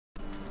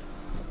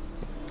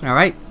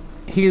Alright.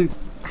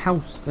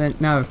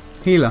 No.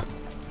 Healer.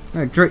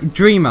 No,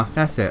 dreamer.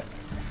 That's it.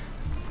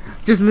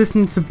 Just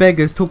listen to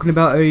beggars talking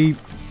about a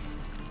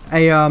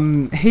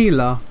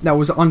healer that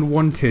was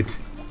unwanted.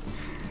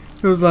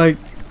 It was like,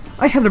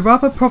 I had a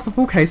rather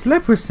profitable case of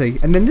leprosy,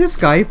 and then this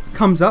guy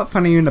comes up,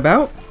 fanning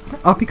about,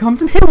 up he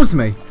comes and heals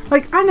me.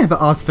 Like, I never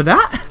asked for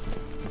that.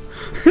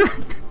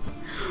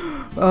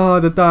 Oh,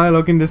 the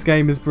dialogue in this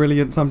game is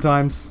brilliant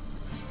sometimes.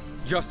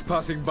 Just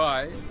passing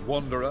by,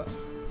 wanderer?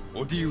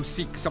 Or do you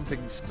seek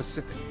something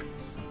specific?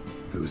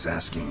 Who's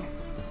asking?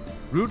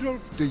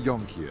 Rudolf de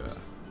Jonkier.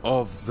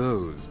 Of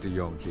those de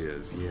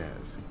Jonkiers,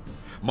 yes.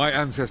 My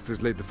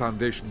ancestors laid the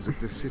foundations of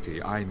this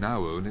city. I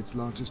now own its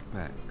largest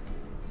bank.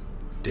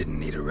 Didn't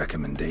need a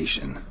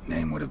recommendation.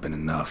 Name would have been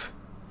enough.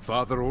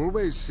 Father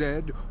always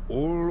said,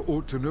 all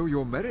ought to know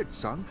your merits,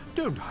 son.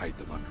 Don't hide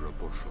them under a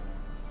bushel.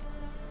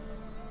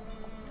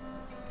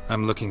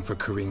 I'm looking for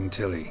Corrine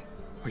Tilly.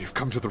 Oh, you've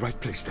come to the right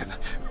place then.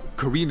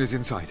 Corrine is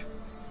inside.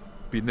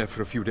 Been there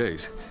for a few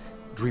days,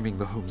 dreaming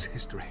the home's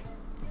history.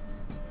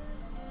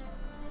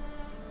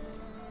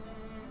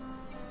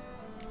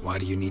 Why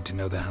do you need to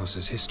know the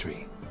house's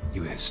history?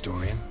 You a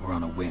historian or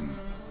on a whim?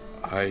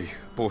 I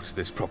bought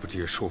this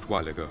property a short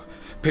while ago.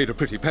 Paid a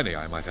pretty penny,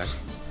 I might add.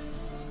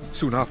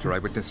 Soon after, I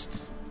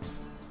witnessed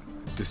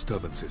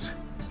disturbances.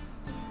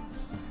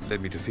 Led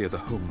me to fear the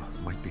home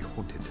might be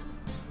haunted.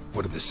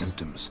 What are the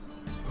symptoms?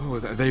 Oh,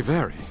 they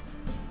vary.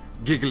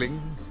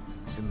 Giggling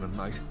in the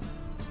night.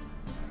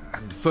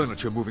 And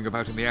furniture moving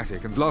about in the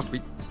attic. And last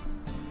week...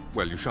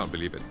 well, you shan't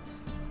believe it.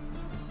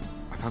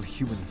 I found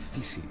human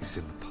feces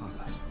in the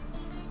parlor.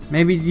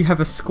 Maybe you have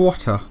a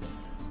squatter.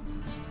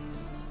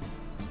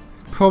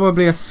 It's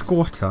probably a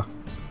squatter.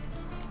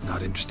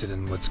 Not interested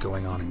in what's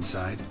going on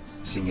inside?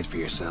 Seeing it for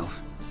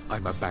yourself?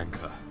 I'm a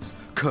banker.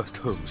 Cursed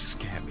homes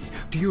scare me.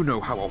 Do you know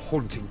how a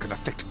haunting can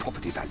affect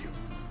property value?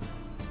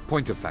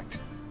 Point of fact,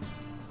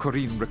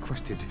 Corrine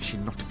requested she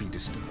not be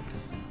disturbed.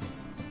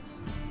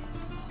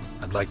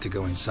 I'd like to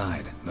go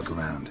inside, look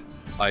around.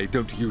 I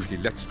don't usually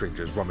let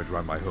strangers rummage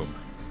around my home.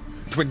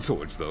 Twin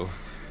swords, though.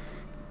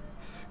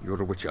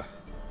 You're a witcher.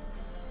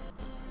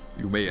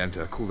 You may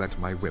enter, call that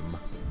my whim.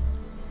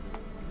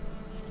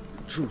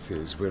 Truth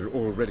is, we're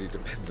already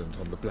dependent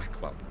on the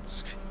Black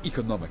Ones,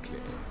 economically.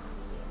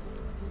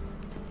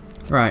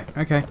 Right,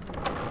 okay.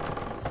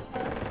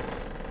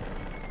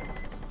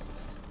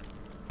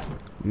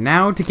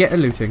 Now to get a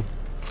looting.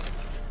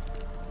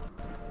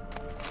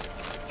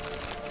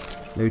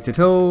 Loot it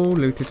all,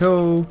 loot it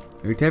all,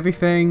 loot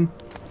everything.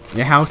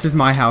 Your house is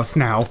my house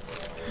now.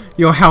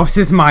 Your house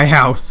is my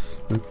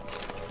house.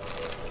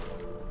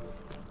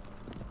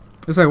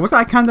 Sorry, what's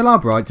that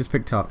candelabra I just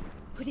picked up?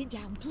 Put it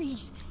down,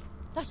 please.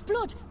 That's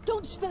blood.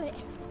 Don't spill it.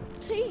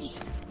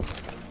 Please.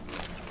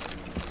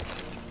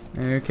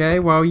 Okay,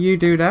 while you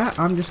do that,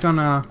 I'm just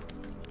gonna...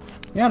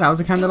 yeah, that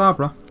was a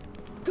candelabra.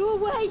 Go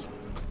away.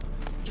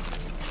 Don't do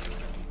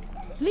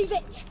that. Leave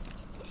it.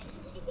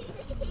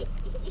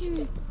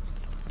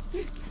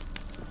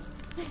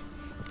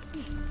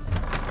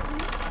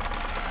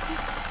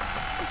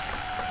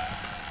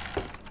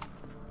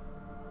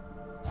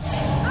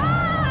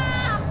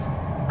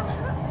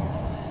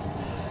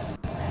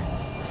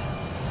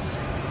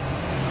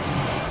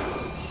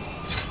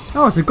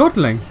 Oh, it's a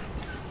godling.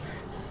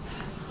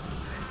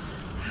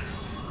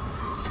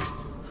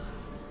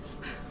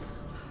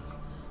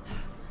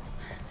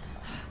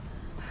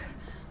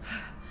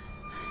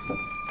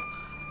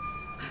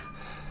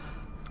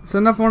 It's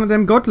another one of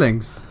them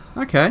godlings.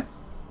 Okay.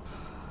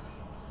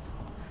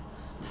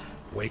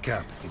 Wake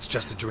up. It's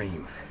just a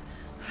dream.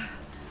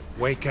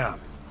 Wake up.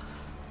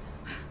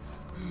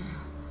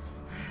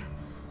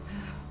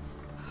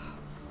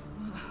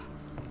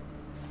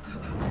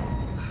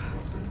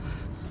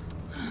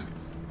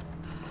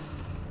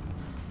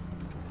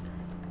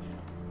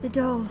 The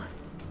doll.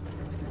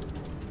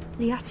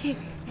 The attic.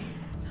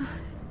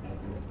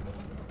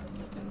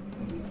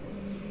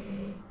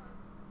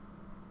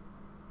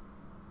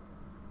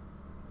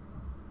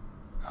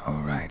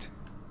 All right.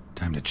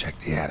 Time to check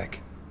the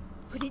attic.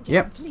 Put it down,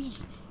 Yep.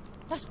 please.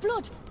 That's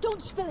blood.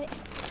 Don't spill it.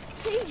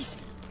 Please.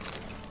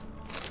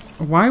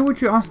 Why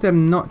would you ask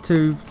them not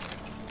to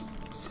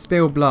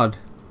spill blood?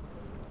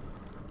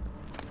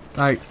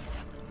 Like,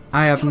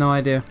 I have no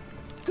idea.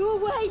 Go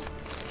away.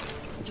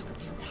 Don't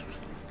do that.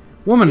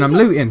 Woman, I'm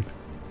looting.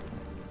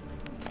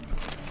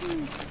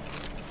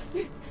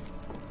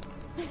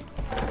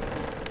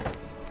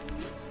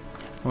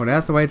 Well,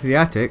 that's the way to the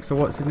attic, so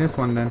what's in this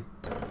one then?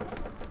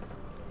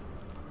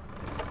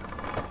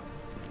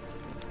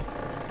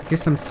 Get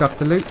some stuff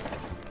to loot.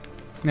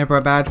 Never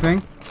a bad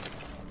thing.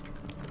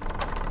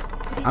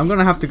 I'm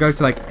gonna have to go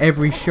to like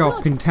every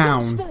shop in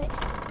town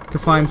to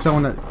find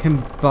someone that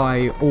can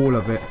buy all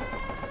of it.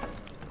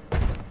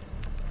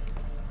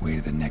 Way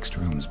to the next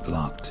room's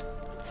blocked.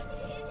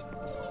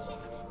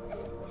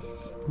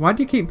 Why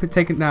do you keep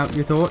taking out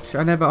your torch?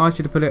 I never asked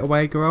you to put it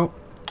away, girl.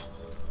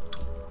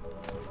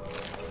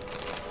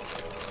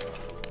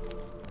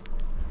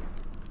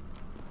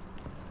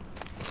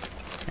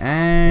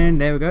 And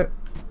there we go.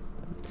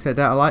 Set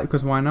that alight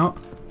because why not?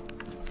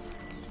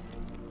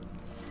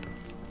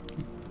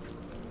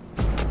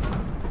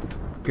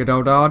 Good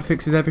old Ard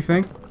fixes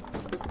everything.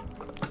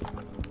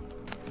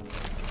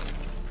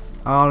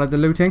 All of the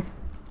looting.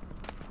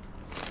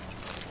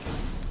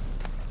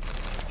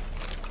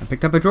 I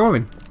picked up a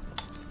drawing.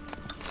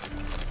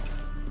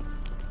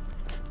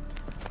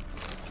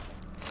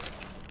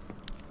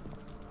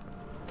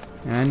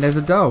 And there's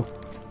a doll.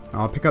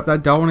 I'll pick up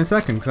that doll in a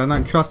second because I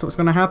don't trust what's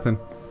going to happen.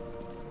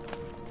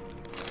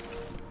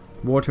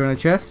 Water in a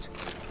chest.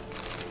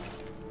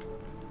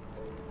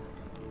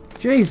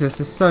 Jesus,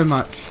 there's so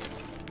much.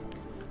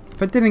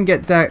 If I didn't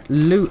get that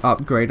loot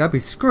upgrade, I'd be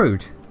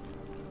screwed.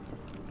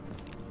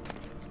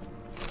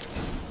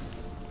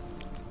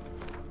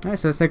 Alright,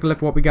 so let's take a look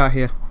at what we got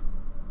here.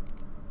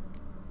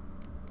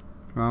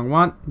 Wrong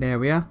one. There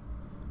we are.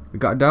 We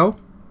got a doll.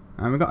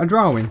 And we got a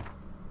drawing.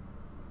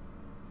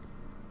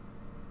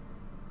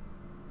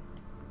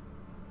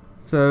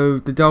 So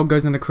the doll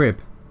goes in the crib.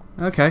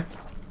 Okay.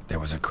 There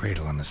was a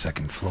cradle on the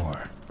second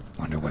floor.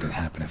 Wonder what would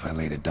happen if I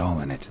laid a doll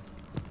in it.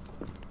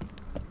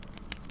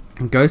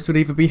 And Ghost would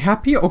either be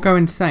happy or go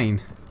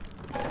insane.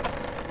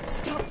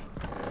 Stop!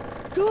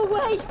 Go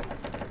away!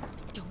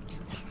 Don't do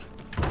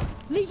that.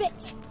 Leave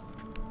it!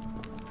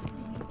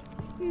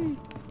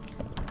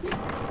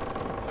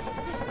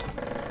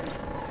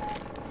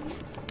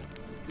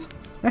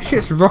 That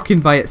shit's rocking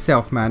by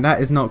itself, man.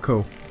 That is not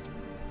cool.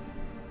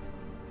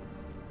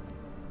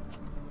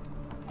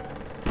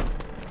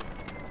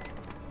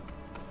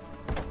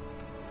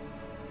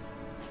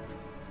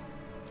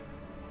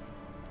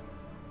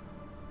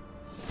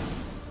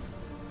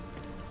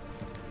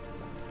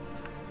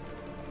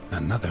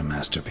 Another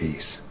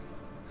masterpiece.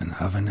 An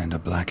oven and a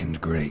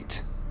blackened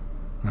grate.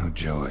 Oh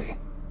joy.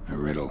 A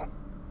riddle.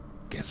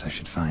 Guess I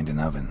should find an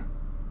oven.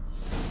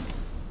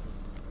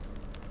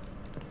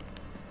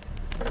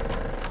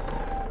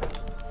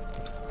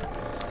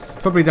 It's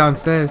probably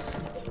downstairs.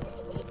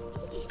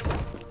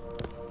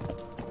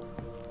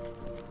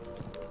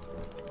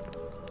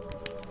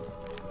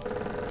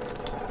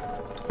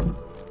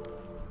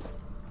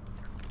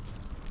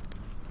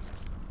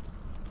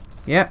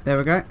 Yep, there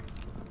we go.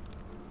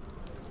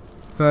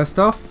 First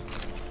off,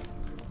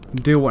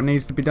 do what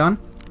needs to be done.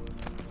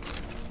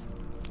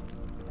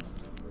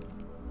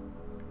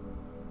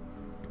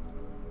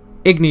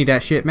 Ignite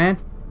that shit, man.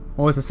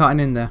 Or is there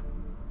something in there?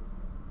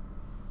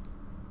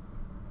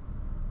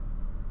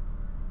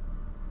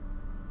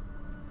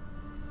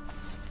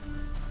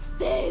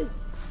 Boo!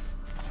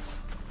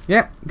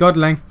 Yep,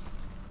 Godling.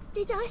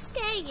 Did I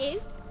scare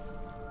you?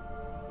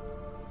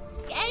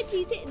 Scared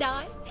you, didn't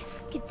I?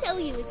 Could tell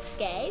you was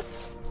scared.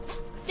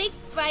 Big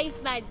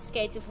brave man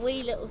scared of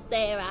wee little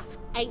Sarah.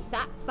 Ain't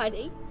that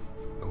funny?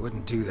 I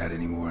wouldn't do that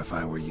anymore if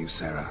I were you,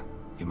 Sarah.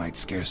 You might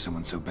scare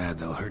someone so bad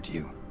they'll hurt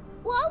you.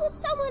 Why would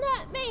someone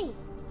hurt me?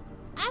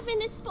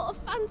 Having a spot of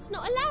fun's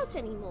not allowed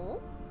anymore.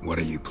 What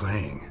are you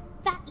playing?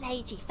 That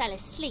lady fell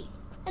asleep,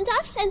 and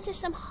I've sent her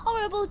some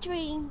horrible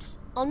dreams.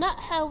 I'll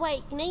not her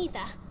wake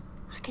neither.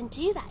 I can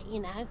do that, you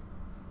know.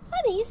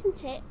 Funny,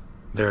 isn't it?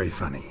 Very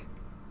funny.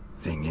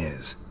 Thing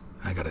is,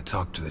 I gotta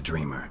talk to the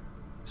dreamer,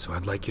 so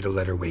I'd like you to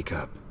let her wake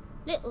up.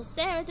 Little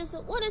Sarah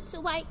doesn't want her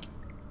to wake.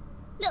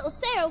 Little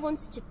Sarah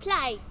wants to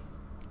play.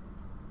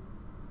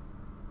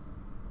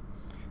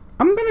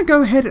 I'm gonna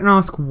go ahead and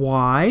ask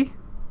why.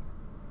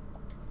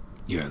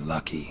 You're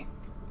lucky.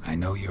 I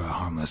know you're a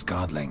harmless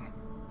godling,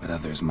 but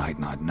others might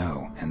not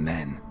know, and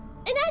then...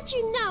 And how'd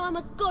you know I'm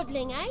a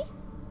godling, eh?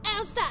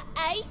 How's that,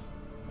 eh?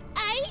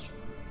 Eh?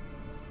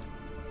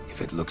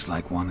 If it looks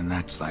like one and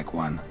acts like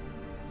one,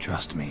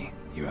 trust me,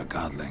 you're a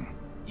godling.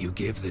 You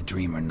give the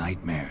dreamer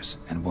nightmares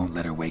and won't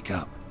let her wake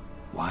up.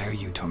 Why are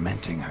you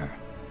tormenting her?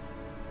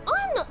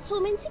 I'm not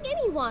tormenting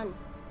anyone.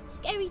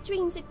 Scary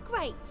dreams are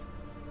great.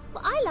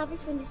 What I love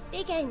is when this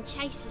big hen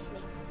chases me.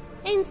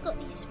 Hen's got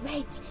these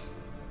red...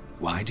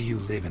 Why do you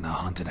live in a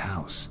haunted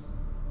house?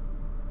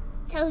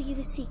 Tell you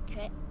a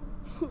secret.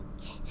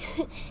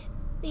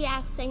 The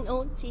house ain't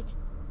haunted.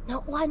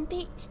 Not one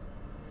bit.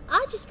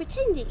 I just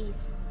pretend it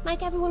is.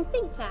 Make everyone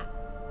think that.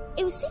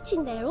 It was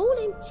sitting there all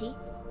empty,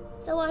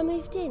 so I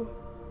moved in.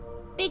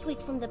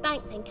 Bigwig from the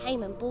bank then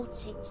came and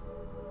bought it.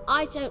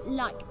 I don't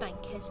like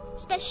bankers,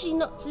 especially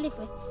not to live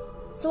with,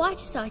 so I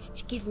decided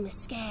to give him a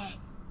scare.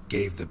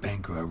 Gave the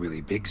banker a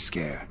really big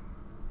scare.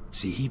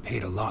 See, he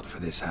paid a lot for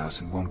this house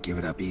and won't give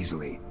it up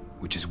easily,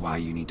 which is why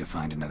you need to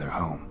find another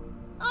home.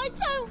 I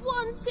don't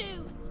want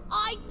to!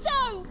 I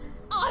don't!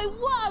 I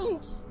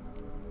won't!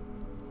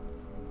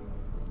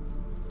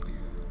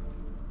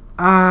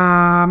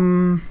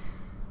 I'm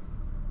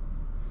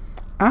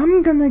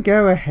gonna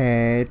go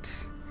ahead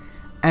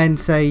and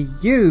say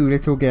you,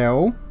 little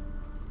girl,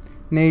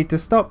 need to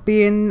stop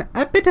being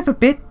a bit of a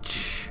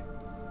bitch.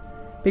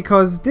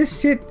 Because this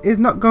shit is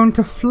not going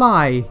to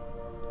fly.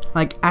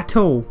 Like, at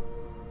all.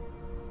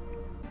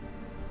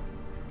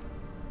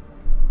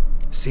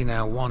 See,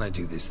 now I want to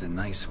do this the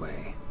nice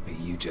way, but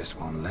you just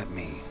won't let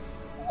me.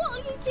 What'll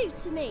you do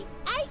to me,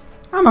 eh?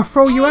 I'ma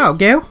throw you out,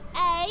 girl.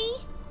 Eh?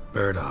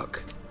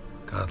 Burdock.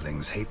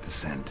 Godlings hate the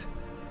scent.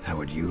 How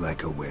would you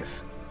like a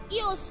whiff?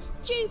 You're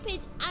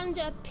stupid and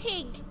a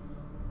pig.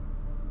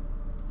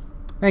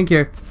 Thank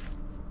you.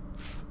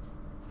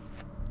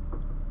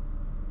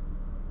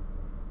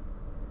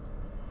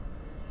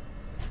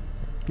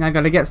 Now I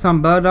gotta get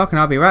some burdock and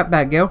I'll be right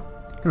back, Gil.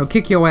 Gonna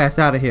kick your ass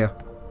out of here.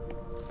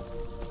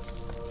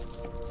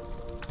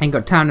 Ain't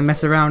got time to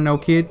mess around, no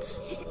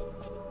kids.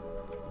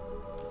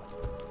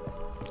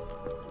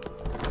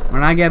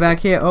 When I get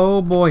back here,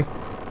 oh boy.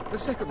 The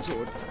second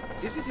sword,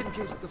 is it in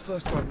case the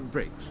first one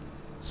breaks?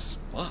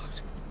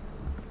 Smart.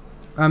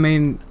 I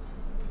mean,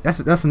 that's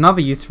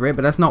another use for it,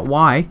 but that's not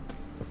why.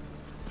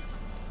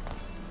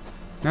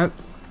 Nope.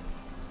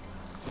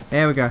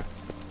 There we go.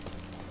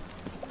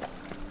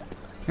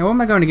 Now, what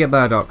am I going to get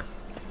burdock?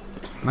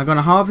 Am I going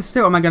to harvest it,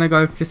 or am I going to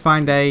go just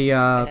find a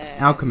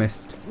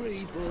alchemist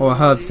or a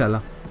herb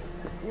seller?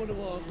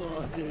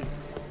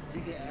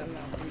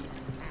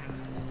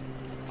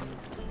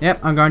 Yep,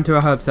 I'm going to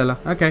a herb seller.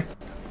 Okay.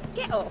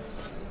 Get off.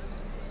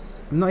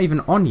 I'm not even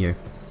on you.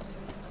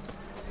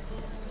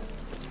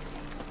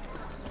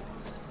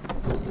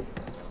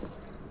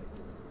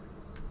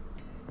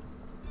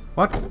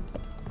 What?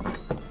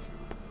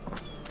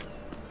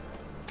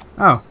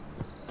 Oh.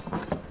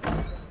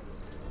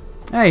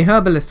 Hey,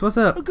 herbalist, what's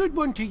up? A good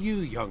one to you,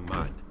 young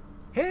man.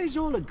 Hair's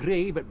all a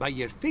grey, but by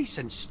your face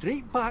and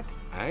straight back,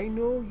 I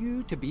know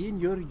you to be in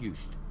your youth.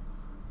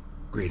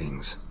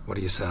 Greetings. What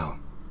do you sell?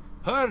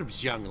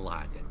 Herbs, young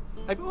lad.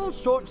 I've all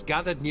sorts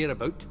gathered near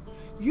about.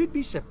 You'd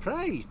be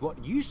surprised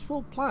what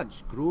useful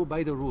plants grow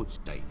by the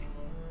roadside.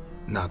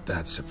 Not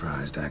that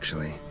surprised,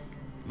 actually.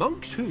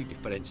 Monk's hood,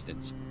 for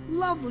instance.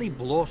 Lovely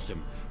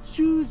blossom.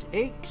 Soothes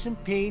aches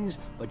and pains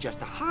with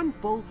just a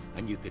handful,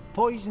 and you could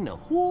poison a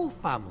whole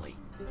family.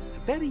 A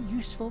very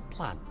useful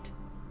plant.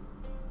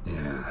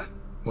 Yeah.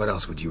 What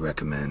else would you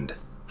recommend?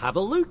 Have a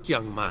look,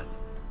 young man.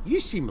 You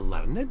seem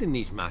learned in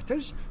these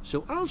matters,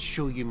 so I'll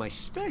show you my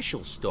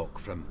special stock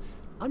from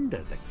under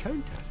the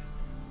counter.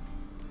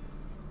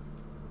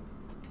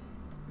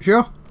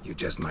 Sure. You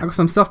just I might. got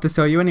some stuff to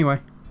sell you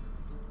anyway.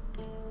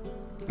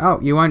 Oh,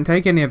 you won't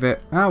take any of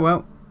it. Oh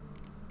well.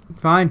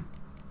 Fine.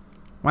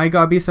 Why you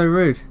gotta be so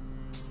rude?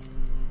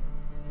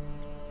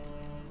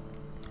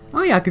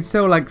 Oh yeah, I could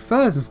sell like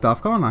furs and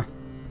stuff, can't I?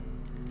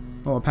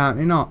 Well,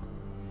 apparently not.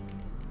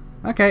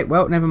 Okay,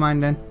 well, never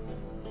mind then.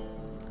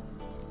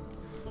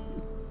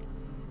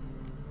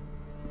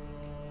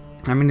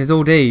 I mean, there's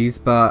all these,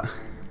 but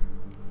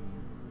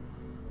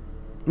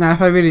nah,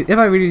 if I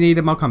really need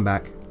them, I'll come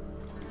back.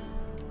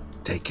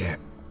 Take care.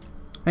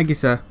 Thank you,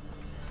 sir.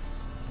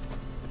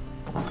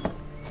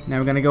 Now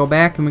we're gonna go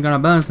back and we're gonna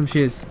burn some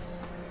shiz.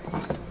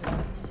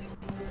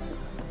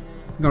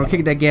 We're gonna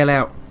kick that gal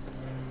out.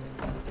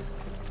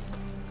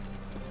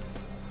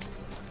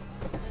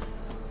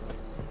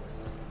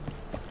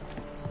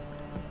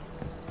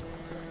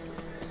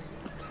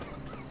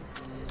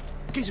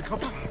 Geezer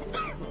copper.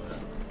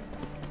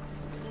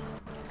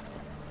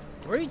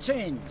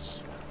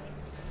 Greetings.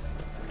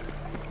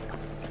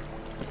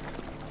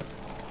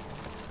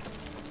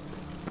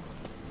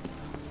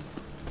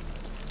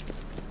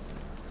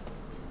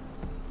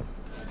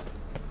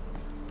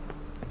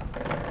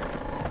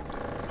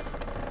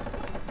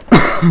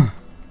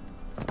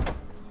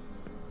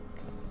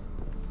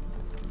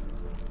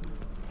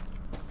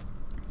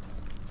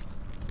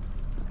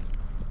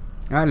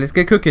 Alright, let's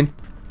get cooking.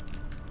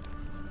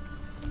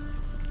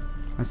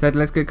 I said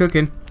let's get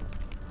cooking.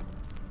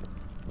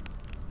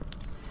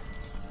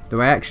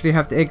 Do I actually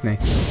have to ignite?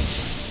 You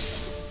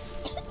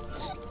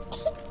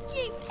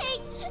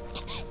pig!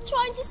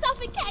 Trying to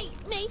suffocate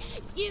me!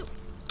 You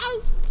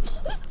oaf!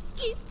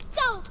 You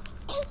dolt!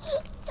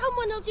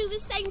 Someone will do the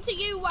same to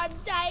you one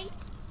day!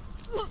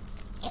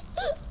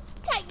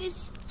 Take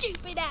this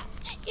stupid ass,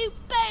 you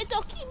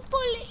bird-docking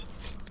bully!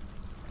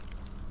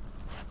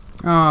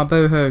 Ah,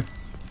 boo-hoo.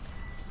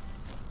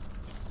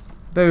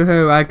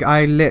 Boo-hoo,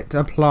 I lit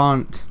a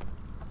plant.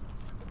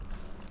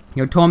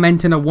 You're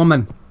tormenting a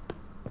woman.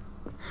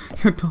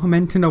 You're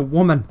tormenting a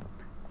woman.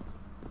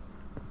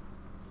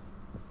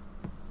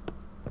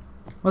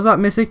 What's up,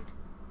 Missy?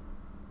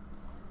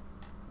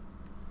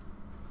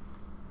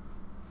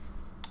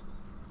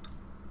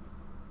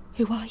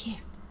 Who are you?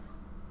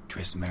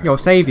 Triss Your Merigold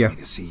savior. sent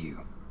me to see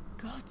you.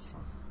 Gods.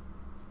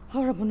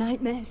 Horrible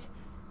nightmares.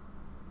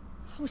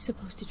 I was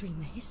supposed to dream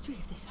the history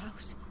of this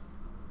house.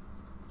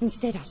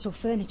 Instead, I saw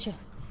furniture.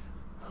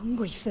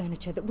 Hungry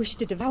furniture that wished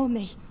to devour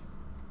me.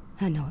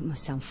 I know it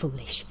must sound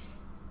foolish,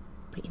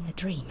 but in the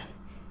dream,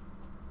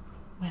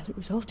 well, it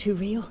was all too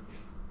real.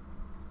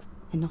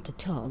 And not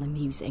at all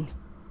amusing.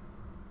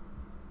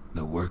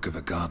 The work of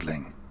a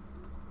godling.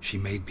 She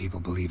made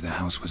people believe the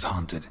house was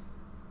haunted.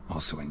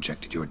 Also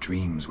injected your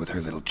dreams with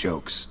her little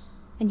jokes.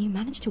 And you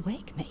managed to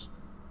wake me.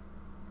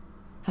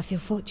 I feel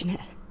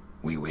fortunate.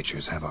 We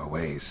witchers have our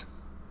ways.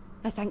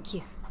 I thank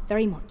you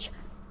very much.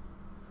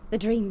 The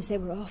dreams, they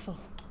were awful.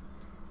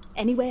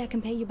 Any way I can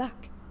pay you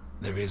back?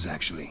 There is,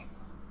 actually.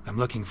 I'm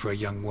looking for a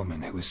young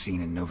woman who was seen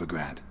in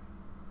Novigrad.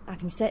 I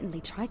can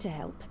certainly try to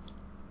help.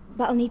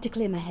 But I'll need to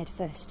clear my head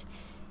first.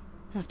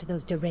 After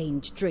those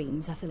deranged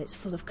dreams, I feel it's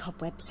full of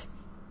cobwebs.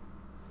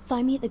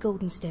 Find me at the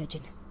Golden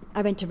Sturgeon.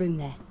 I rent a room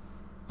there.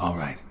 All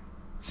right.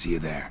 See you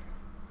there.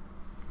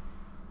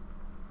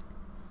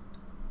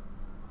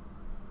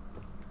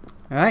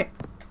 Alright.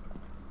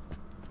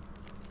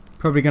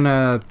 Probably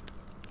gonna...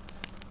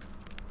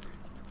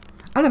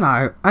 I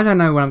don't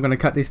know when I'm gonna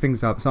cut these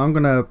things up, so I'm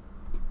gonna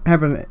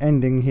have an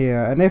ending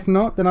here. And if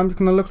not, then I'm just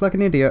gonna look like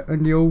an idiot,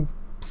 and you'll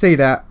see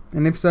that.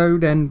 And if so,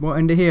 then we'll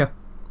end it here.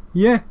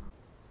 Yeah.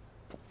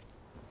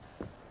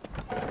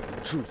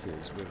 Truth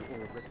is, we're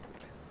already...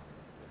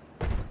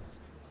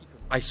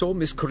 I saw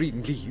Miss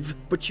Corinne leave,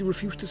 but she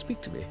refused to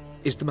speak to me.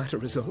 Is the matter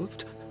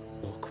resolved?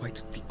 Or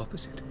quite the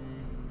opposite?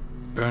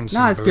 Burned Nah,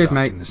 some it's good, burdock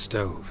mate. in the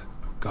stove.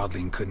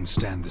 Godling couldn't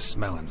stand the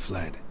smell and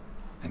fled.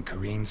 And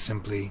Corinne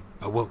simply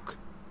awoke.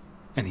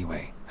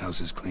 Anyway,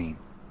 house is clean.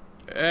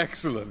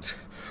 Excellent.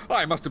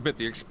 I must admit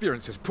the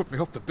experience has put me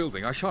off the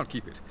building. I shan't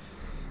keep it.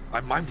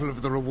 I'm mindful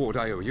of the reward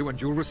I owe you,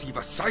 and you'll receive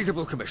a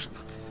sizable commission.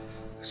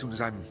 As soon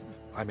as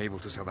I'm able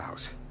to sell the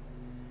house.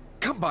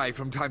 Come by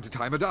from time to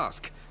time and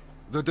ask.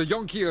 The de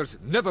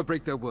Jonkiers never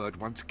break their word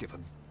once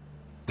given.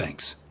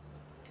 Thanks.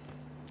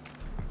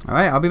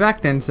 Alright, I'll be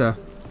back then, sir.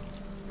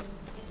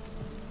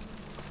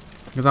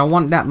 Because I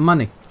want that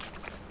money.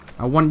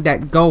 I want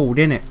that gold,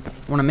 innit?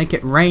 I want to make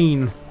it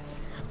rain.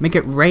 Make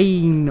it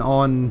rain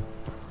on...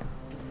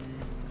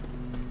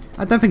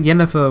 I don't think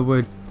Yennefer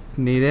would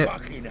need it.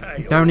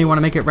 I don't really want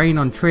to make it rain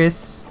on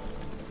Triss.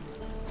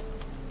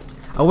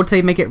 I would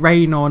say make it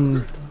rain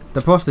on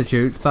the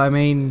prostitutes, but I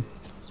mean...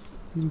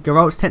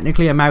 Geralt's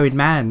technically a married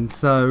man,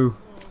 so...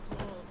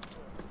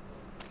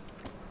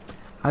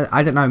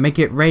 I don't know, make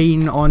it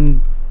rain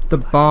on the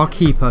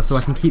barkeeper so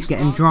I can keep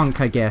getting drunk,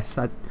 I guess.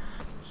 I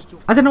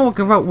don't know what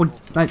Geralt would...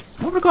 Like,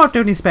 what would Geralt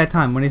do in his spare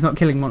time when he's not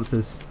killing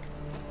monsters?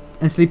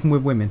 And sleeping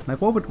with women?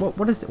 Like, what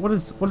does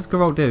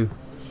Geralt do?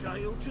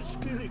 Sail to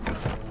Skilligan.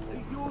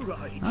 You're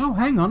right. Oh,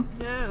 hang on.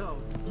 Now,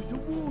 with the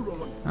war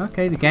on.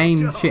 Okay, the game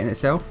shitting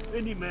itself.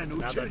 Any man will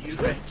Another tell you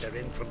that. drifter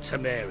in from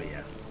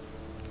Temeria.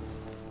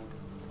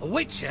 A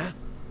witcher?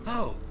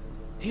 Oh,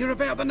 hear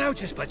about the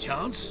notice by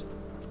chance?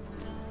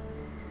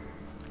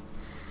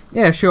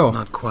 Yeah, sure.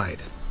 Not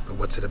quite, but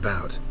what's it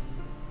about?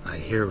 I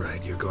hear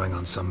right you're going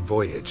on some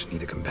voyage,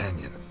 need a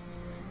companion.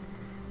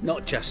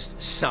 Not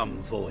just some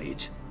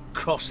voyage.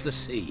 Cross the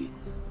sea.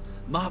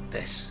 Mark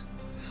this.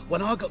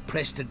 When I got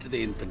pressed into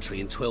the infantry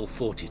in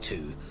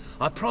 1242,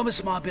 I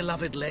promised my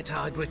beloved Letta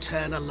I'd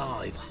return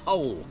alive,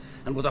 whole,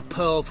 and with a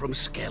pearl from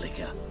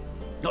Skellige.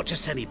 Not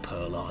just any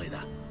pearl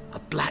either. A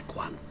black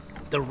one.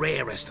 The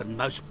rarest and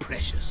most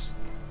precious.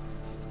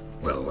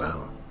 Well,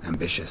 well,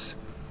 ambitious.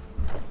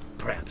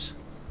 Perhaps.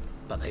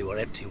 But they were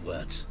empty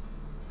words.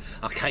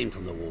 I came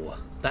from the war,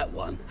 that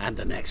one and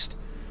the next,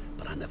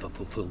 but I never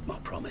fulfilled my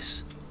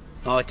promise.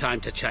 High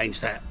time to change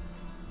that.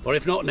 For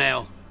if not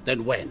now,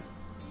 then when?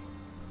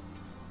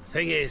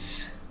 Thing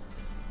is,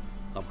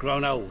 I've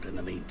grown old in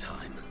the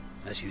meantime,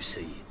 as you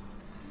see.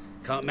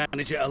 Can't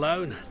manage it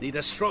alone, need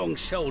a strong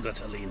shoulder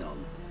to lean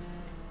on.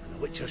 And a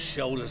witcher's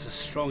shoulder's as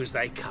strong as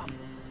they come.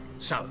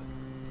 So,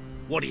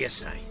 what do you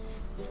say?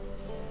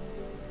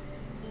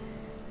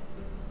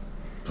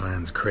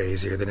 Plan's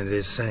crazier than it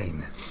is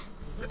sane,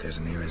 but there's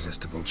an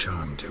irresistible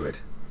charm to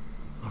it.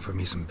 Offer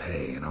me some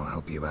pay and I'll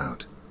help you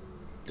out.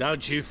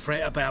 Don't you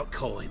fret about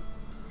coin.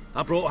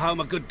 I brought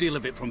home a good deal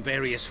of it from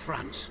various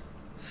fronts.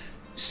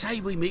 Say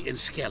we meet in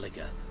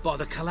Skellige, by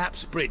the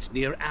collapsed bridge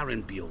near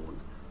Arenbjorn.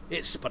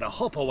 It's but a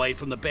hop away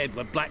from the bed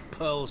where black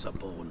pearls are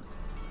born.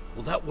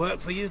 Will that work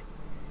for you?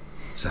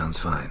 Sounds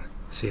fine.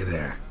 See you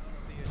there.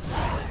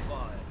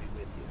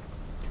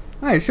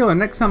 Alright, sure.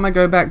 Next time I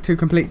go back to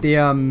complete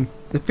the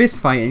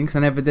fist fighting, because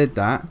I never did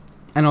that,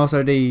 and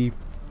also the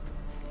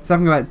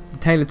something about the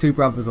Tale of Two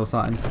Brothers or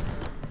something.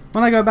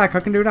 When I go back, I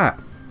can do that.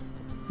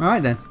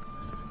 Alright then.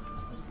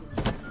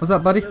 What's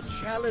up, buddy?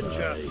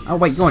 Oh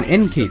wait, go on,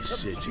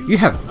 Innkeep. You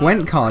have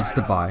Gwent cards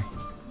to buy.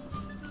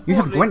 You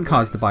have Gwent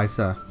cards to buy,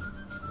 sir.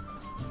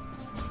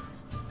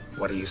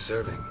 What are you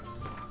serving?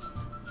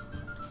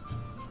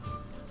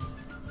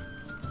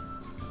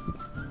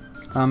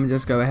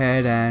 Just go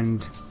ahead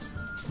and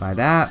buy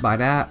that, buy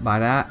that, buy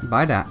that,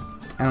 buy that.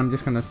 And I'm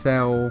just gonna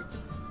sell...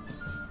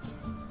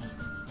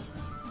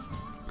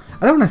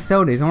 I don't want to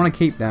sell these, I want to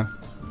keep them.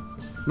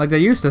 Like, they're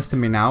useless to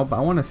me now, but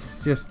I want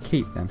to just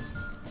keep them.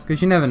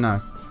 Because you never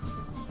know.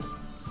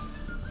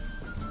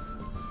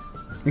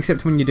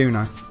 Except when you do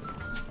know.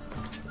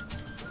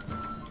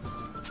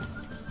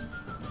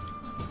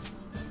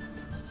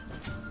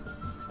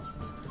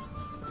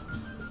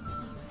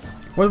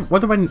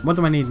 What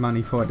do I need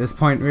money for at this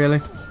point, really?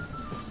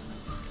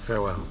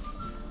 Farewell.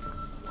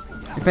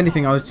 If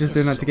anything, I was just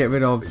doing that to get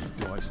rid of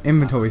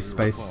inventory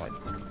space.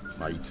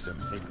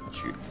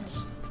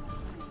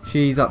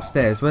 She's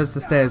upstairs. Where's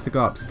the stairs to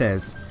go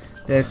upstairs?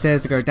 There's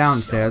stairs to go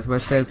downstairs.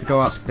 Where's stairs to go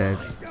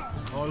upstairs?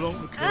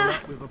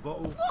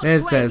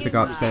 There's stairs to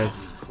go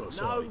upstairs.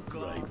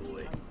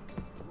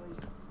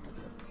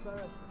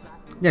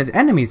 There's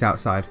enemies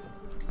outside.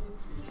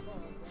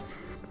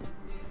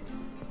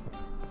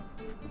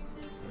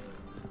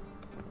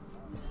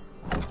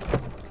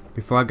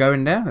 Before I go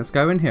in there, let's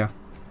go in here.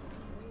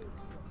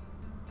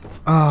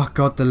 Oh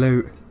god, the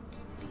loot.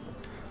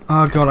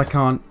 Oh god, I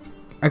can't.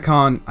 I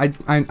can't.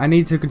 I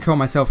need to control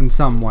myself in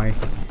some way.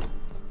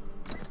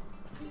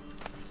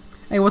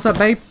 Hey, what's up,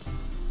 babe?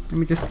 Let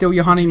me just steal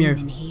your honeydew.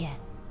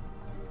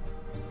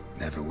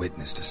 Never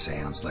witnessed a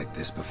seance like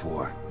this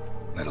before,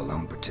 let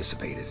alone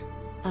participated.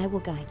 I will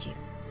guide you.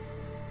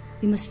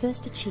 We must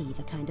first achieve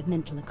a kind of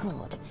mental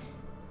accord.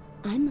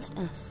 I must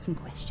ask some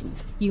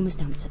questions. You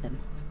must answer them.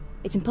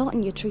 It's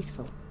important you're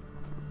truthful.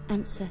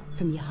 Answer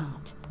from your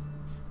heart.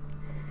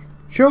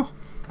 Sure.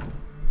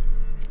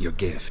 Your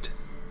gift.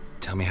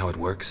 Tell me how it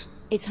works.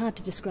 It's hard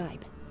to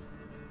describe.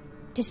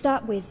 To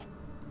start with,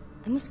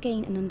 I must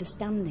gain an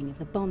understanding of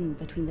the bond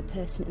between the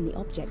person and the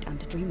object I'm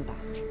to dream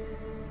about.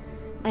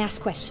 I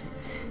ask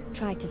questions,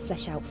 try to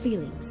flesh out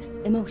feelings,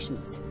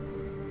 emotions.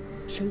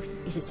 Truth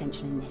is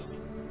essential in this,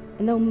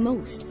 and though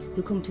most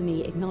who come to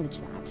me acknowledge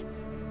that,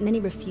 many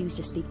refuse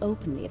to speak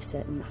openly of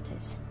certain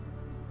matters.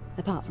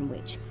 Apart from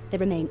which, they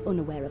remain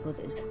unaware of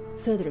others,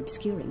 further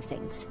obscuring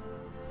things.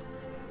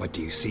 What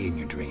do you see in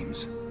your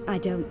dreams? I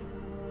don't.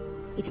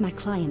 It's my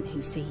client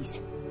who sees.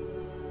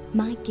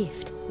 My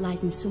gift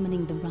lies in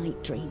summoning the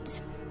right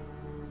dreams.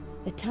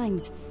 At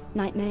times,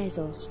 nightmares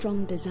or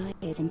strong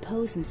desires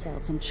impose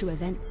themselves on true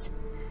events.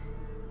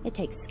 It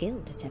takes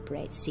skill to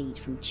separate seed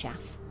from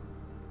chaff.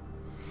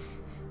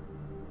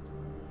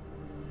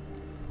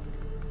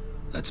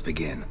 Let's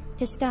begin.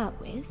 To start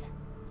with,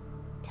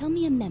 tell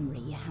me a memory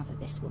you have of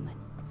this woman.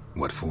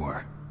 What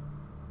for?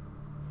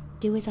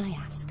 Do as I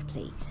ask,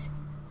 please.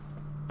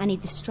 I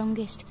need the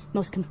strongest,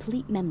 most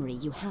complete memory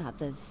you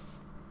have of...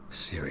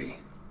 Ciri.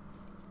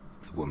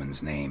 The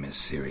woman's name is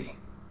Ciri.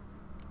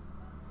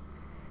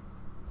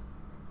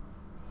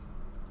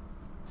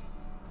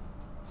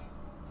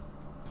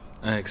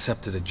 I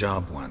accepted a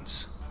job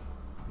once.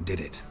 Did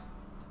it.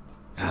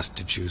 Asked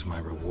to choose my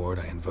reward,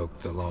 I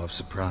invoked the law of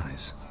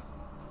surprise.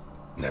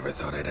 Never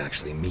thought I'd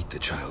actually meet the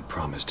child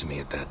promised to me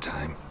at that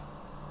time.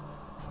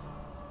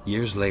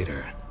 Years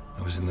later,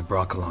 I was in the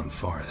Broccolon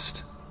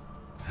forest.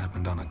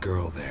 Happened on a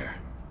girl there.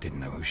 Didn't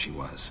know who she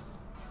was.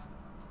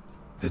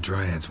 The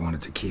Dryads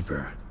wanted to keep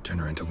her, turn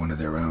her into one of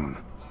their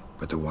own.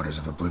 But the Waters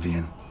of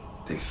Oblivion,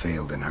 they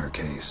failed in her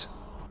case.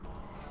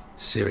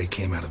 Ciri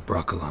came out of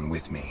Broccolon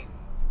with me.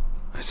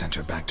 I sent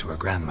her back to her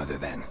grandmother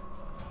then.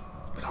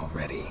 But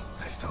already,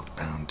 I felt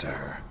bound to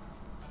her.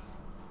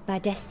 By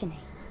destiny.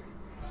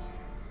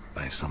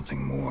 By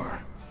something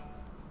more.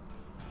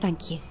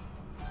 Thank you.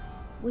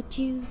 Would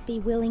you be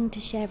willing to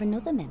share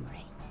another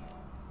memory?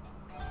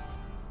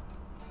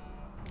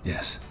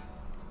 Yes.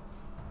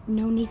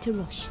 No need to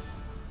rush.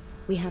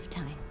 We have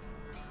time.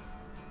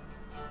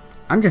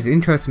 I'm just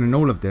interested in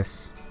all of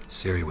this.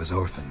 Ciri was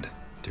orphaned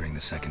during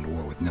the Second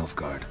War with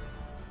Nilfgaard.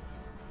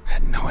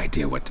 Had no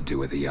idea what to do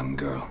with a young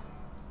girl.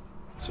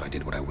 So I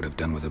did what I would have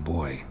done with a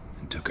boy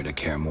and took her to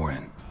Kaer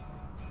Morhen.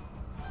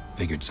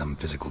 Figured some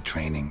physical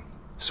training,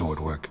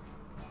 sword work,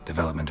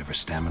 development of her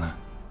stamina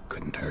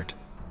couldn't hurt.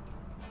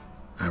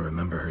 I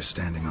remember her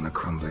standing on a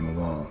crumbling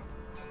wall.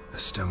 A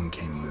stone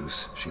came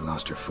loose, she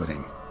lost her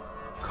footing.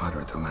 Caught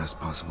her at the last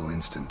possible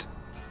instant.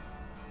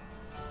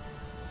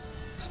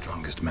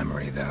 Strongest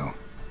memory, though,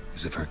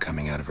 is of her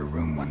coming out of her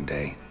room one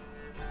day,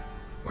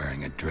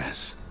 wearing a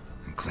dress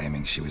and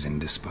claiming she was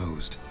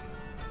indisposed.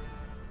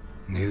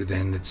 Knew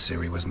then that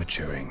Ciri was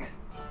maturing.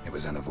 It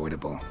was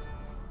unavoidable.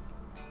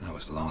 I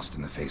was lost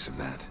in the face of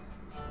that.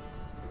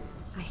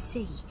 I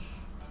see.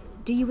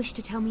 Do you wish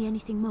to tell me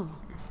anything more?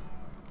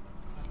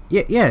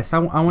 Yes, I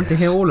want to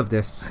hear all of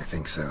this. I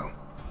think so.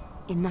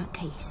 In that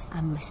case,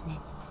 I'm listening.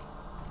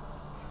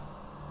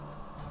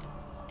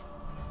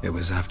 It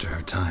was after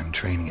her time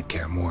training at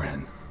Kaer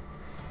Morhen.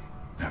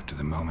 After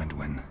the moment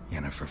when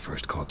Yennefer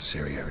first called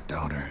Ciri her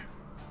daughter.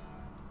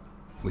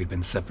 We'd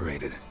been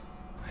separated.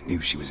 I knew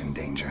she was in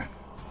danger.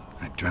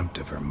 I dreamt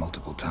of her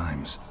multiple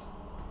times.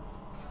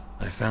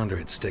 I found her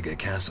at Stygga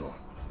Castle.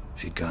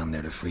 She'd gone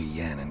there to free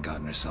Yen and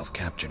gotten herself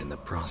captured in the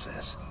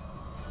process.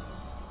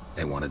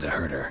 They wanted to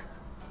hurt her.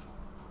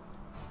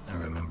 I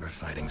remember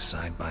fighting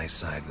side by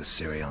side with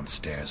Ciri on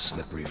stairs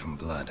slippery from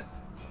blood.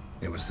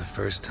 It was the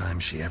first time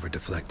she ever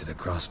deflected a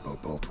crossbow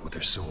bolt with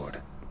her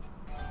sword.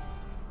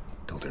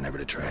 Told her never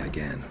to try it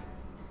again.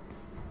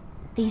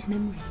 These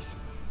memories,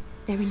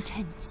 they're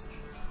intense.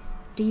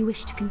 Do you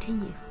wish to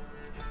continue?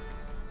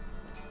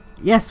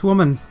 Yes,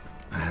 woman.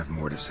 I have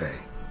more to say.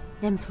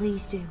 Then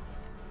please do.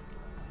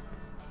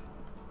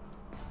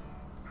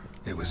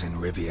 It was in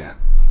Rivia.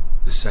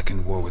 The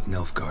Second War with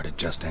Nilfgaard had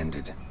just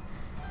ended.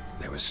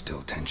 There was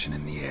still tension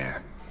in the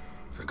air.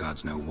 For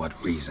gods know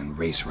what reason,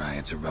 race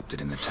riots erupted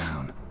in the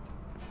town.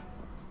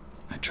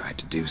 I tried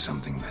to do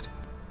something, but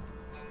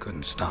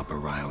couldn't stop a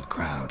riled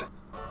crowd.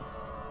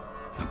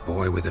 A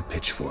boy with a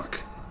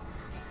pitchfork.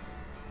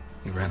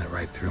 He ran it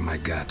right through my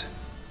gut.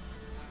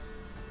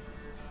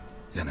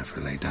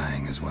 Yennefer lay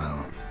dying as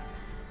well.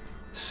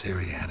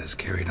 Ciri had us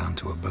carried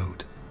onto a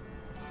boat.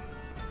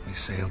 We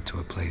sailed to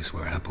a place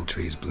where apple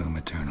trees bloom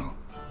eternal.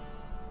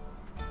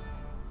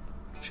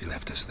 She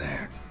left us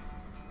there.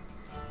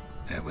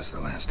 That was the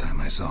last time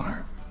I saw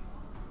her.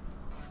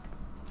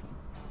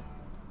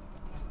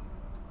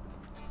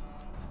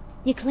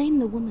 You claim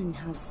the woman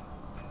has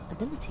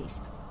abilities.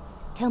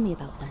 Tell me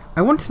about them.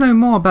 I want to know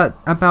more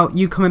about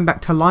you coming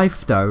back to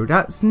life, though.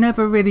 That's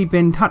never really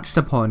been touched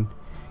upon.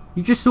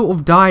 You just sort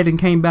of died and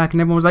came back,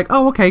 and everyone was like,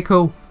 "Oh, okay,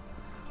 cool."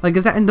 Like,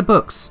 is that in the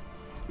books?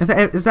 Is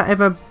that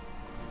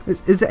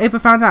ever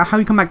found out how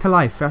you come back to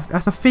life?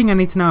 That's a thing I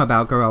need to know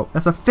about, girl.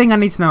 That's a thing I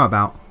need to know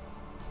about.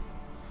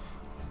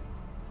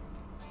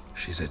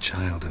 She's a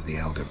child of the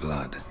Elder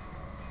Blood.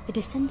 A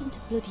descendant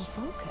of bloody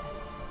Falker.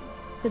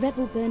 The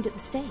rebel burned at the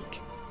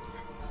stake.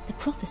 The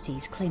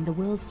prophecies claim the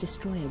world's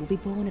destroyer will be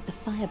born of the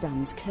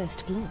firebrand's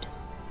cursed blood.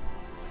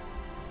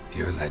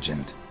 Pure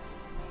legend.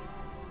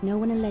 Know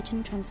when a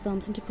legend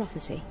transforms into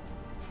prophecy?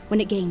 When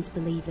it gains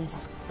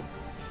believers.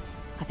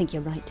 I think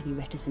you're right to be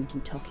reticent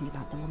in talking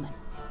about the woman.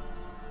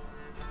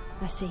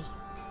 I see.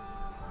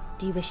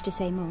 Do you wish to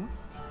say more?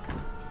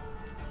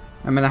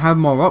 I mean, I have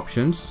more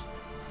options.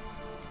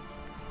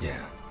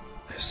 Yeah,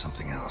 there's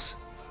something else.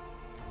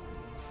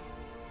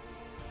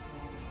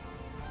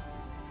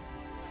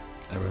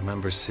 I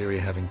remember Ciri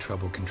having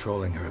trouble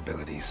controlling her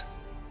abilities.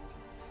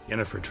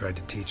 Yennefer tried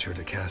to teach her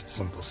to cast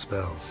simple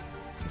spells,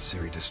 and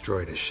Ciri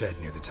destroyed a shed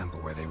near the temple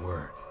where they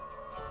were.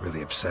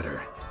 Really upset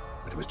her,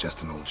 but it was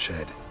just an old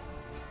shed.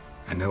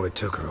 I know it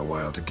took her a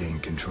while to gain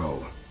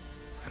control,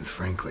 and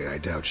frankly, I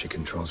doubt she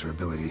controls her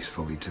abilities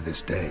fully to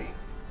this day.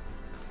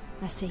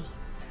 I see.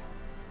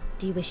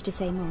 Do you wish to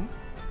say more?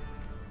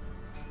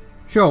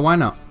 Sure, why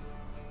not?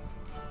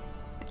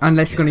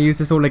 Unless you're going to use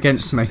this all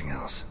against me. Something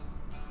else.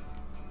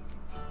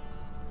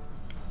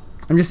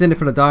 I'm just in it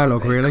for the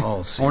dialogue, really. I Call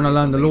want Ciri to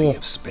learn the Lady lore.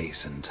 of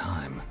space and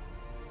time.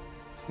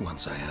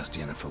 Once I asked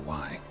Yennefer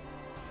why.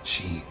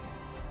 She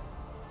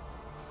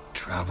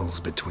travels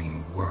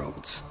between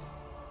worlds.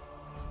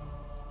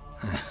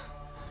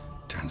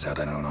 Turns out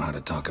I don't know how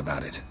to talk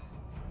about it.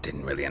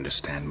 Didn't really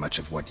understand much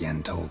of what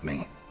Yen told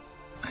me.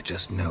 I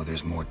just know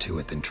there's more to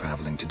it than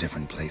traveling to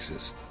different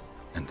places,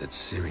 and that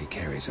Ciri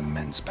carries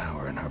immense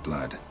power in her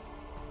blood.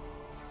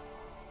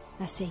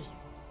 I see.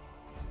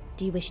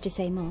 Do you wish to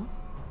say more?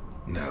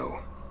 No.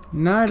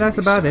 No, Can that's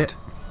we about start? it.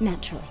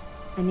 Naturally.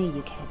 I knew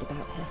you cared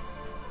about her.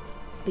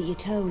 But your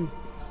tone,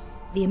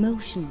 the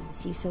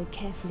emotions you so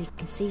carefully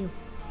conceal.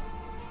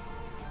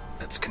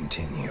 Let's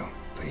continue,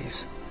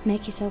 please.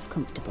 Make yourself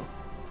comfortable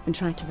and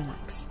try to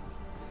relax.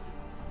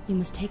 You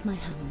must take my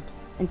hand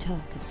and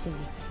talk of Ciri.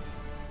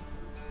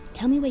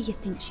 Tell me where you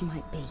think she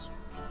might be.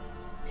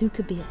 Who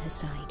could be at her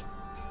side?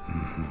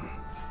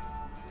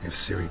 If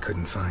Ciri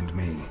couldn't find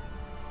me,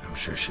 I'm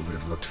sure she would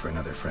have looked for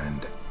another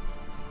friend.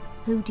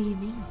 Who do you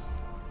mean?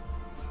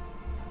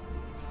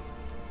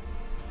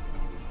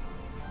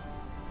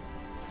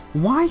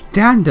 Why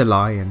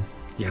Dandelion?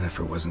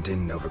 Yennefer wasn't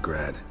in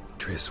Novigrad.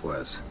 Triss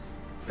was.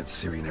 But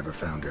Ciri never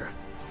found her.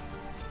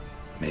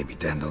 Maybe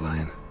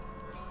Dandelion.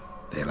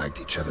 They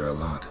liked each other a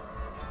lot.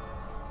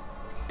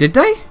 Did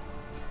they?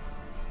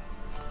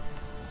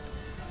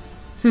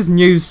 This is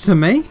news to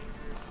me.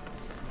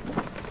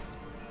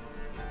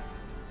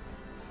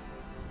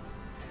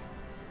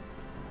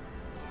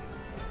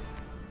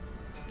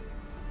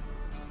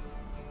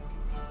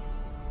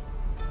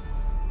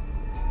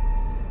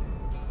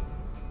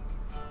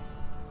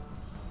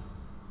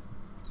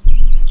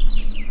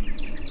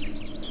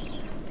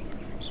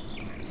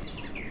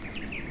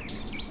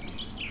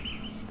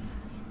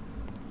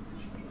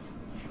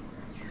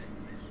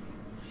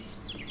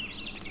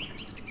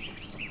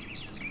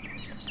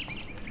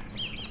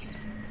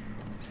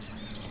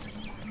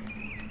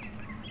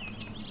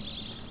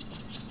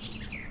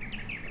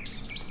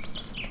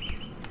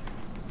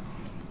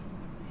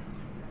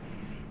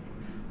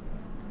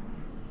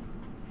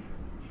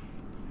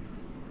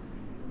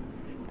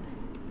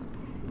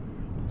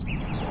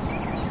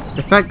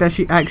 The fact that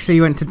she actually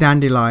went to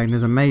Dandelion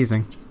is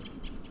amazing.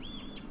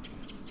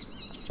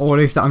 Or at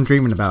least that I'm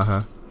dreaming about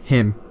her.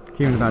 Him.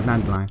 Dreaming about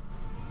Dandelion.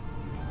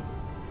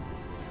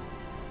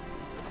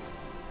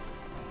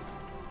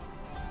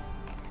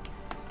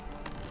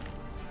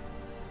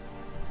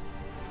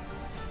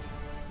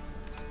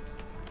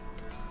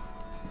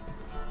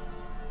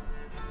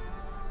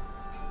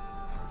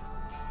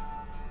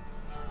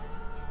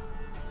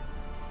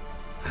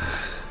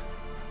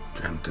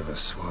 Dreamt of a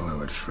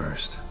swallow at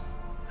first.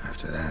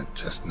 After that,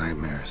 just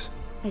nightmares.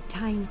 At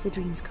times the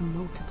dreams can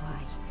multiply.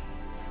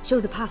 Show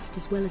the past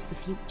as well as the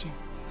future.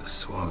 The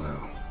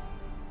swallow.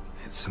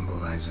 It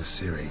symbolizes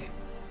Ciri.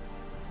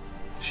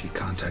 She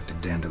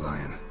contacted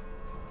Dandelion.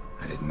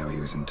 I didn't know he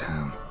was in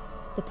town.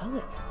 The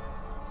poet.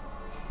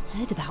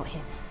 Heard about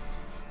him.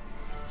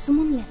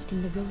 Someone left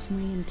him the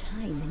rosemary and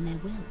thyme in their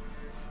will.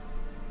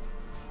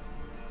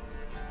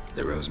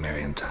 The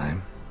Rosemary and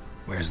Thyme?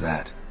 Where's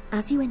that?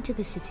 As you enter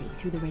the city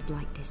through the red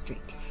light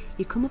district,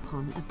 you come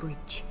upon a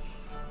bridge.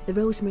 The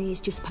rosemary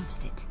is just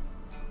past it.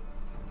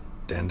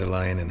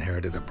 Dandelion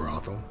inherited a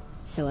brothel?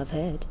 So I've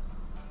heard.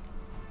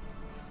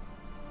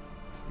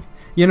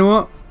 You know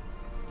what?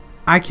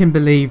 I can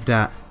believe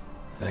that.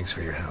 Thanks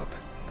for your help.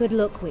 Good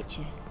luck,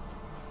 Witcher.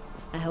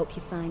 I hope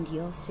you find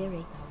your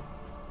Ciri.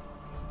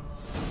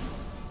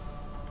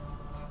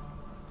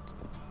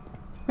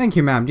 Thank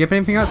you, ma'am. Do you have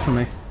anything else for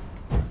me?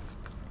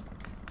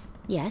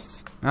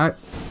 Yes. No.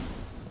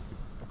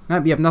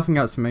 Nope, you have nothing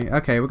else for me.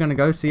 Okay, we're gonna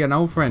go see an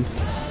old friend.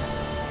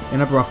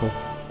 In a brothel.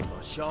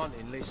 I shan't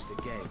enlist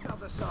again.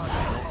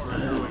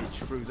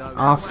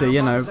 After,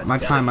 you know, my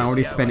time I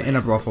already spent in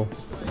a brothel.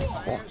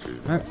 Oh,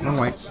 wrong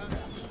way.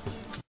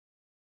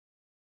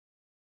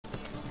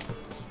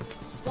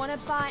 Wanna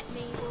bite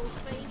me,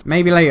 Wolfie?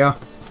 Maybe later.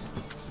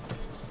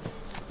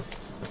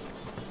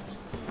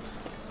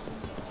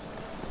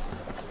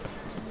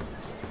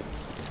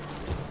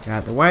 Get out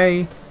of the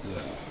way.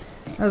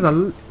 There's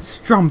a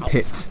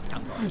strumpet.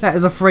 That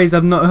is a phrase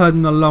I've not heard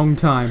in a long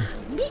time.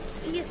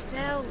 Mitts to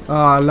yourself. Oh,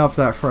 I love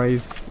that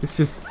phrase. It's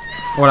just...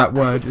 or that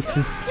word. It's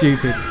just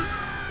stupid.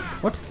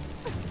 What?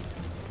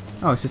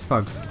 Oh, it's just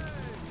thugs.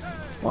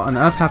 What on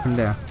earth happened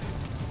there?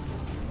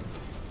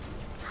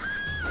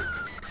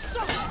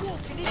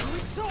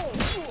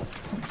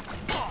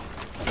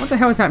 What the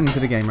hell is happening to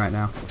the game right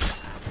now?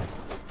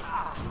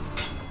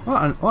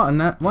 What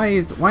on earth? Why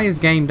is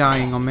game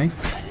dying on me?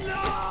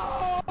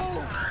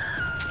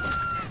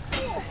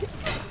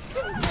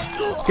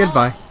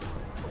 Goodbye.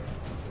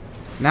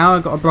 Now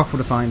I've got a brothel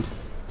to find.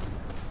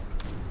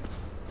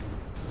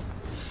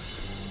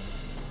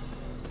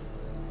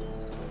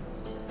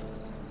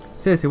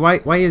 Seriously,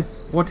 why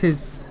is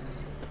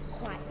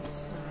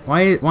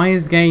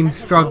game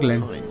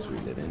struggling?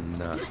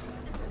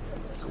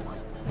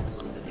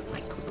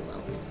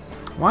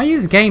 Why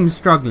is game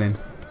struggling?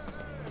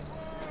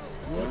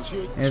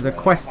 There's a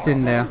quest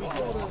in there.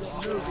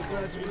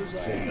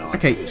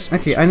 Okay,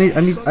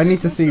 I need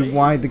to see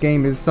why the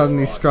game is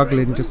suddenly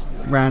struggling just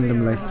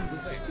randomly.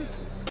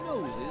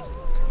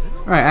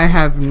 Alright, I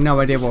have no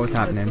idea what was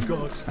happening.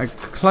 I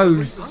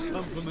closed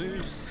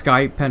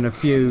Skype and a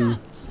few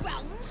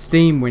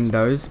Steam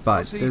windows,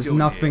 but there's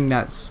nothing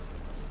that's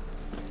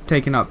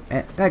taken up.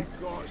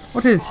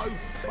 What is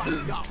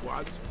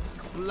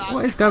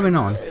going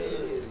on?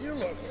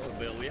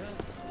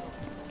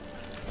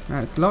 No,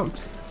 it's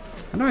locked.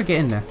 How do I get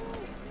in there?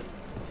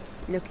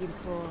 Looking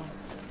for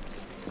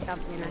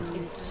something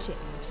unusual. Shit,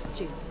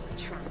 stupid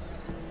trap.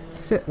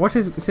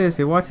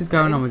 Seriously, what is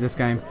going on with this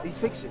game? He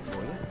fix it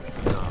for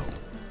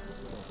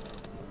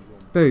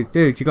you?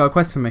 Dude, you got a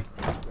quest for me?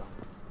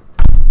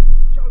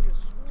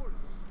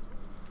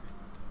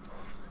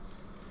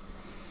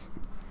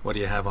 What do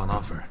you have on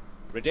offer?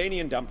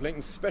 Redanian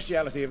dumplings,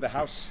 speciality of the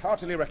house,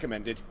 heartily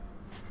recommended.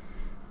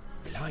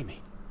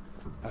 Blimey.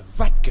 A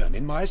vat gun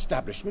in my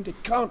establishment?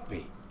 It can't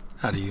be.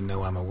 How do you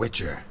know I'm a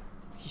witcher?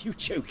 You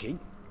joking?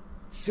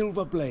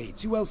 Silver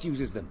blades. Who else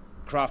uses them?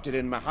 Crafted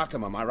in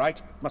Mahakam, am I right?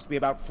 Must be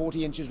about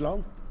 40 inches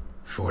long?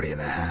 40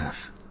 and a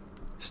half.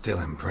 Still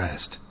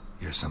impressed.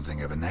 You're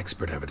something of an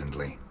expert,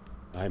 evidently.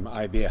 I'm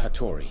Ibir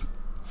Hattori,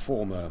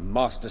 former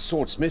master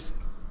swordsmith.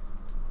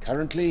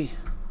 Currently,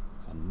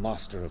 a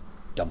master of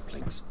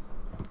dumplings.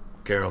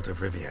 Geralt of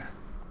Rivia.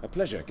 A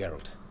pleasure,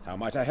 Geralt. How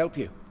might I help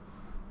you?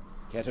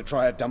 Care to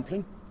try a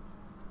dumpling?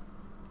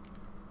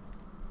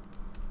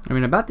 I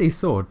mean, about these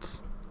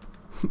swords.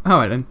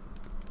 Alright then.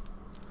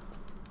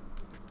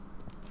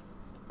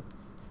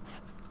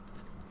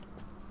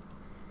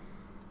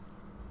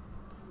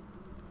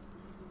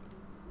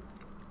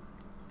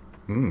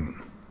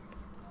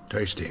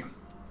 Tasty.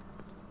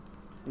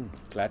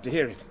 Glad to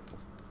hear it.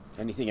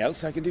 Anything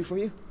else I can do for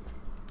you?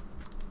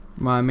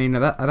 Well, I mean,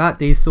 about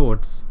these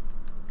swords.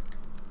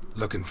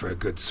 Looking for a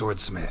good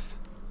swordsmith.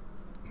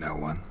 No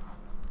one?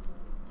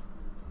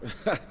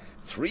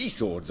 3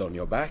 swords on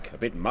your back. A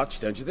bit much,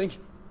 don't you think?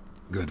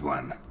 Good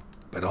one.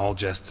 But all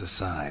jests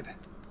aside,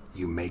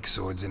 you make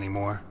swords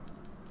anymore?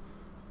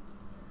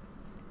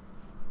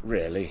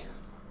 Really?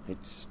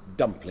 It's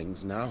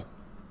dumplings now.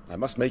 I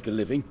must make a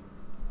living.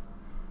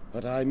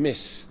 But I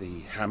miss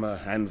the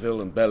hammer, anvil,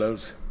 and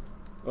bellows.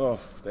 Oh,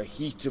 the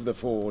heat of the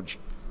forge.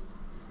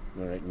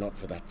 Were it not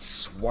for that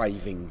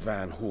swiving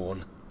Van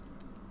Horn.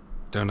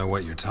 Don't know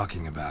what you're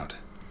talking about.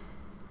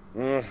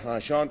 I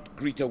shan't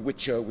greet a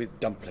witcher with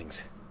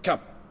dumplings.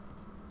 Come,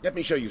 let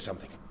me show you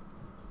something.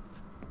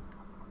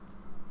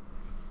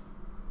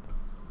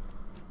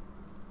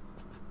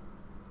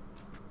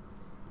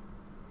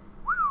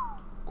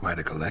 Quite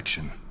a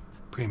collection.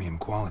 Premium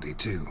quality,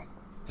 too.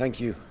 Thank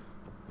you.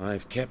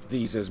 I've kept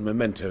these as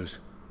mementos.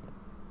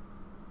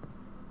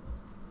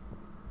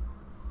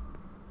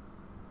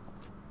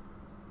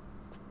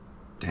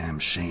 Damn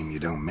shame you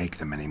don't make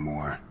them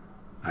anymore.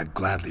 I'd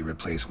gladly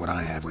replace what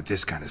I have with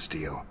this kind of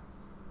steel.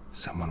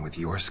 Someone with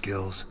your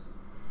skills?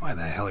 Why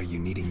the hell are you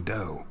needing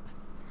dough?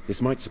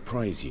 This might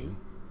surprise you.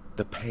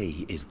 The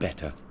pay is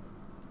better.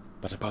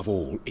 But above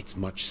all, it's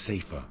much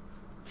safer.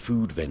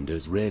 Food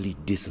vendors rarely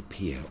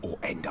disappear or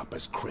end up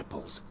as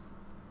cripples.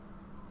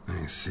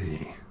 I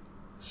see.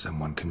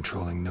 Someone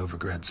controlling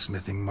Novigrad's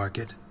smithing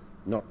market?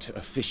 Not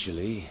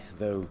officially,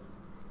 though.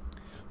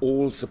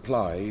 All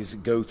supplies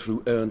go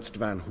through Ernst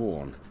Van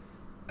Horn,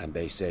 and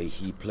they say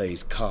he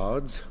plays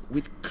cards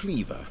with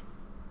Cleaver.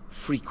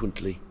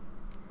 Frequently.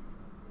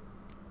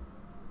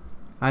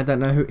 I don't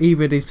know who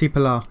either of these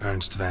people are.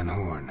 Ernst Van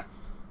Horn.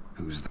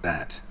 Who's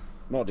that?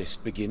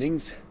 Modest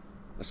beginnings.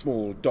 A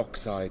small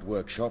dockside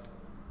workshop.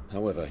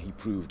 However, he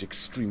proved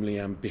extremely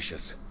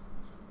ambitious.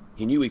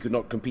 He knew he could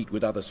not compete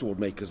with other sword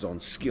makers on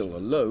skill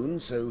alone,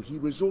 so he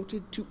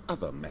resorted to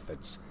other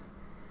methods.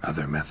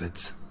 Other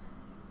methods?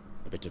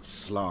 A bit of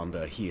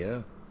slander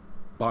here,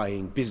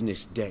 buying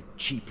business debt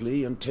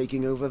cheaply and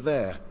taking over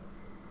there.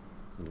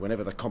 And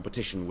whenever the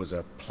competition was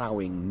a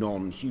ploughing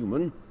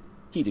non-human,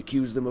 he'd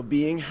accuse them of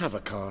being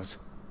Havocars.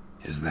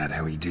 Is that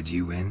how he did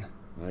you in?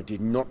 I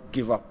did not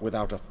give up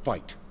without a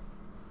fight.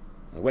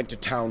 I went to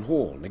Town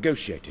Hall,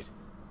 negotiated.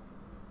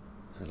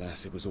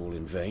 Alas, it was all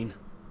in vain.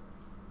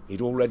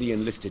 He'd already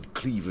enlisted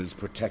Cleaver's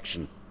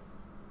protection,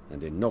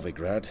 and in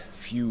Novigrad,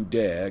 few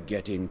dare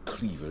get in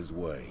Cleaver's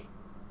way.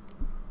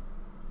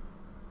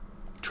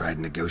 Tried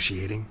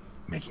negotiating?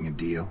 Making a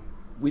deal?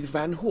 With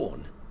Van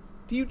Horn?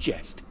 Do you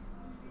jest?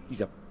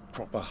 He's a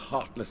proper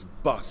heartless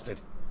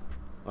bastard.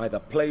 Either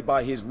play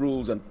by his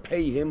rules and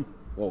pay him,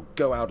 or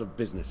go out of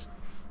business.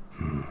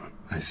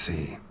 I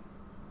see.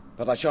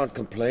 But I shan't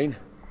complain.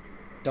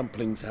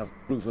 Dumplings have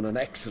proven an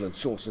excellent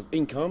source of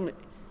income.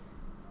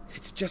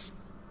 It's just...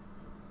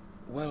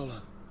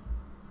 well...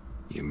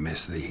 You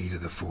miss the heat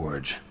of the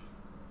forge.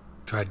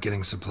 Tried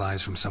getting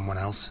supplies from someone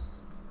else?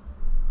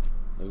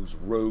 Those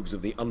rogues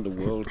of the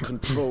underworld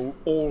control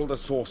all the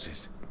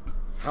sources.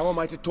 How am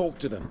I to talk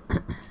to them?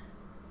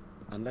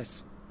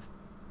 Unless...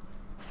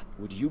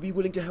 would you be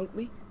willing to help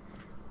me?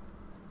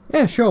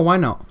 Yeah, sure, why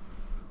not?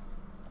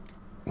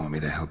 Want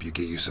me to help you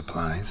get you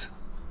supplies?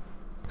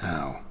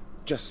 How?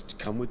 Just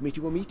come with me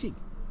to a meeting.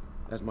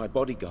 As my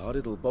bodyguard,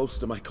 it'll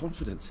bolster my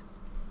confidence.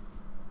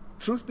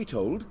 Truth be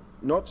told,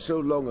 not so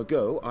long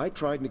ago, I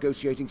tried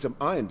negotiating some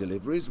iron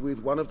deliveries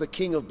with one of the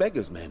King of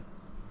Beggars' men.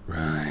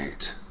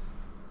 Right.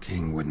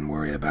 King wouldn't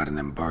worry about an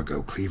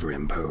embargo Cleaver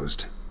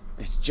imposed.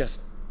 It's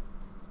just...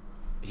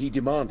 he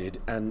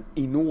demanded an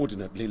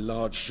inordinately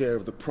large share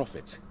of the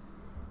profits.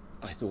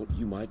 I thought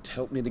you might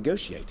help me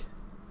negotiate.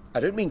 I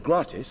don't mean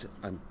gratis.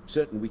 I'm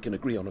certain we can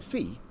agree on a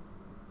fee.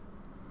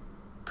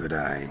 Could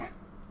I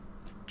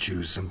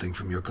choose something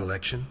from your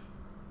collection?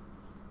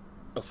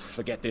 Oh,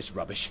 forget this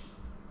rubbish.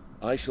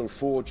 I shall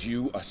forge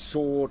you a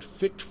sword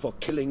fit for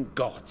killing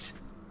gods.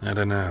 I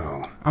don't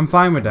know. I'm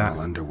fine with that.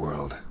 Criminal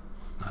underworld.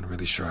 Not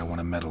really sure I want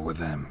to meddle with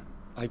them.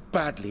 I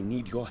badly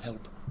need your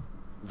help.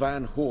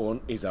 Van Horn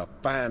is a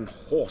Van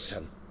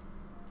Horsen.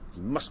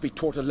 He must be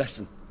taught a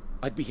lesson.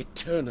 I'd be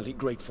eternally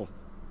grateful.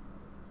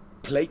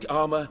 Plate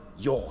armor,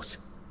 yours.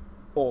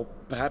 Or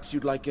perhaps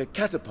you'd like a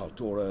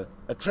catapult or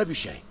a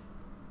trebuchet.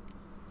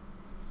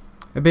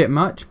 A bit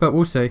much, but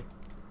we'll see.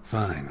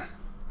 Fine.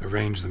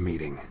 Arrange the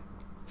meeting.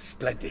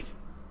 Splendid.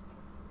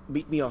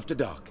 Meet me after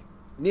dark,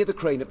 near the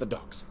crane at the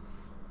docks.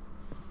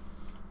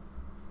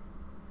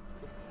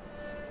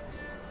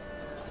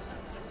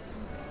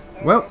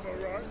 Well,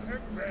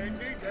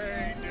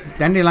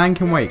 Dandelion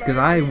can wait, because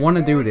I want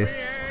to do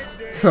this.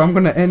 So I'm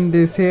going to end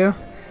this here.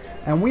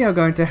 And we are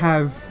going to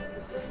have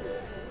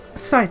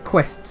side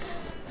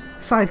quests.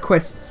 Side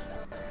quests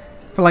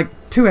for like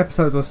 2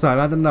 episodes or so.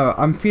 I don't know.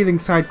 I'm feeling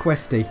side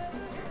questy.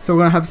 So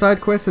we're going to have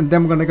side quests and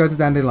then we're going to go to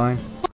Dandelion.